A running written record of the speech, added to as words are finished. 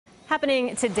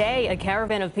Happening today, a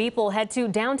caravan of people head to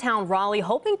downtown Raleigh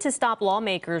hoping to stop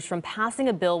lawmakers from passing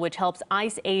a bill which helps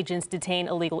ICE agents detain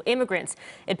illegal immigrants.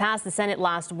 It passed the Senate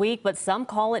last week, but some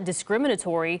call it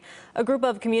discriminatory. A group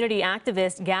of community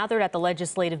activists gathered at the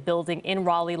legislative building in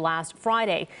Raleigh last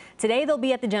Friday. Today, they'll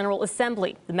be at the General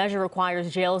Assembly. The measure requires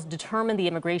jails determine the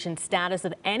immigration status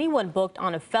of anyone booked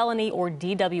on a felony or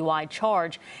DWI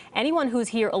charge. Anyone who's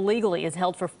here illegally is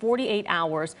held for 48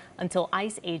 hours until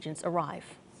ICE agents arrive.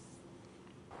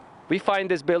 We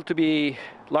find this bill to be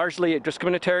largely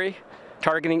discriminatory,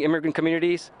 targeting immigrant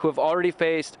communities who have already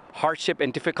faced hardship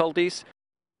and difficulties.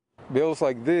 Bills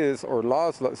like this, or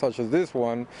laws such as this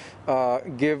one,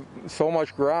 give so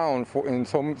much ground in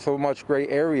so much gray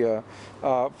area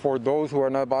for those who are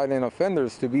not violent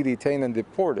offenders to be detained and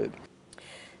deported.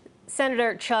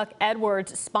 Senator Chuck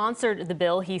Edwards sponsored the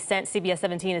bill. He sent CBS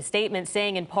 17 a statement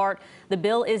saying, in part, the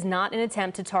bill is not an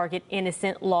attempt to target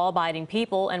innocent, law-abiding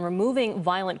people, and removing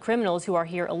violent criminals who are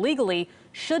here illegally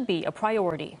should be a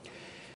priority.